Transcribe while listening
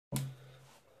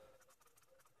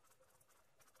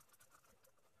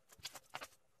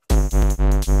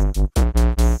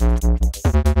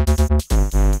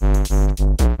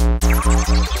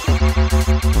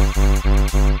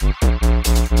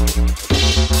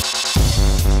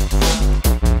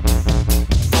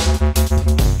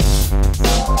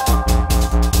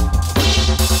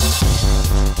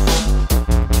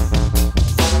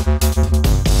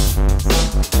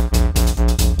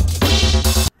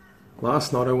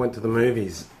last night I went to the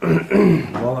movies.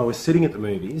 While I was sitting at the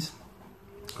movies,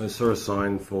 I saw a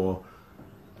sign for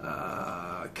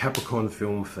Capricorn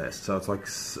Film Fest. So it's like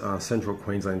Central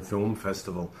Queensland Film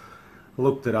Festival.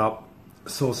 Looked it up,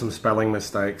 saw some spelling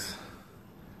mistakes.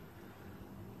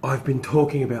 I've been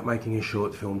talking about making a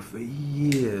short film for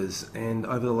years, and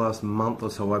over the last month or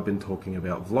so I've been talking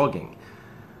about vlogging.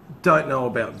 Don't know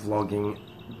about vlogging,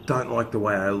 don't like the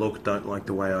way I look, don't like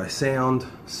the way I sound,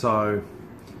 so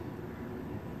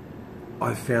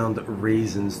I found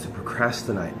reasons to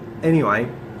procrastinate. Anyway,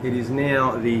 it is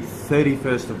now the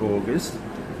 31st of August.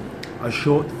 A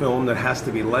short film that has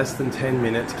to be less than 10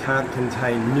 minutes, can't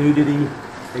contain nudity,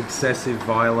 excessive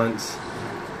violence.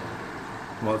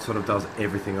 Well, it sort of does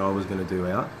everything I was going to do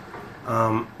out.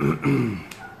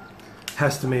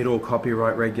 Has to meet all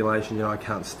copyright regulations. You know, I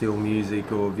can't steal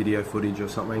music or video footage or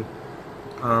something.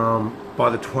 By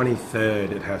the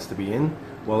 23rd it has to be in.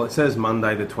 Well, it says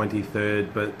Monday the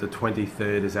 23rd, but the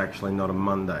 23rd is actually not a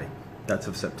Monday. That's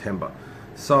of September.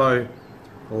 So,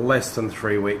 less than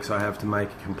 3 weeks I have to make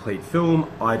a complete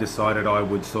film. I decided I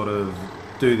would sort of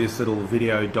do this little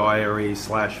video diary /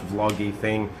 vloggy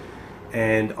thing,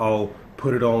 and I'll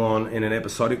put it all on in an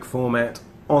episodic format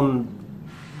on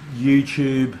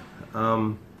YouTube,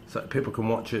 so people can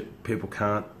watch it, people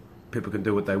can't, people can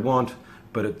do what they want,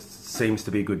 but it seems to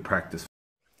be good practice.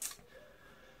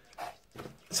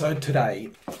 So today,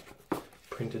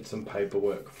 printed some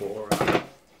paperwork for a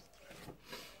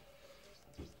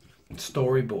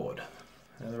storyboard.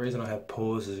 Now the reason I have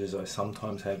pauses is I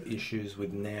sometimes have issues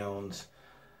with nouns,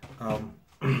 and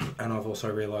I've also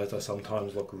realised I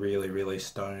sometimes look really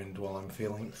stoned while I'm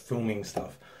filming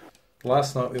stuff.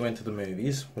 Last night we went to the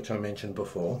movies, which I mentioned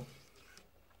before.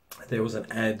 There was an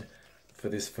ad for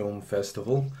this film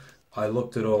festival. I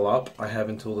looked it all up. I have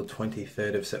until the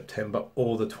 23rd of September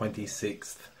or the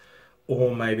 26th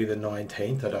or maybe the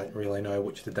 19th. I don't really know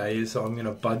which the day is, so I'm going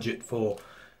to budget for,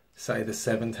 say, the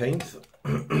 17th.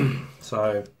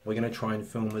 So we're going to try and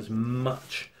film as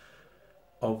much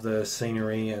of the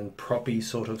scenery and proppy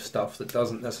sort of stuff that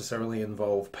doesn't necessarily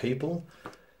involve people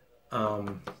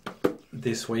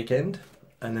this weekend,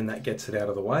 and then that gets it out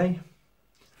of the way.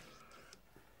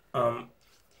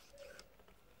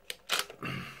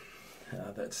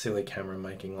 That silly camera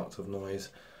making lots of noise.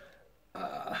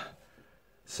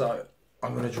 So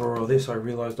I'm going to draw all this. I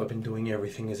realised I've been doing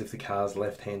everything as if the car's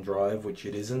left-hand drive, which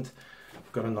it isn't.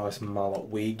 I've got a nice mullet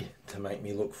wig to make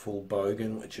me look full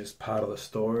bogan, which is part of the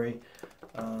story.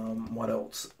 What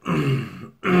else?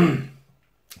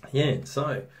 Yeah,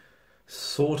 so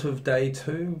sort of day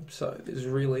 2, so there's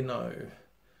really no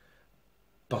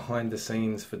behind the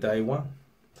scenes for day 1,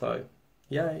 so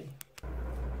yay.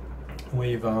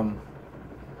 We've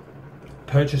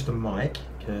purchased a mic,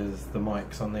 because the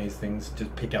mics on these things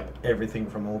just pick up everything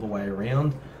from all the way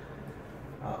around.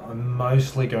 I'm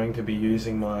mostly going to be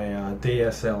using my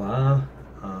DSLR,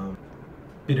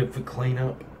 bit of a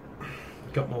cleanup.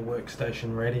 Got my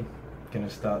workstation ready, gonna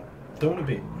start doing a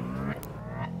bit.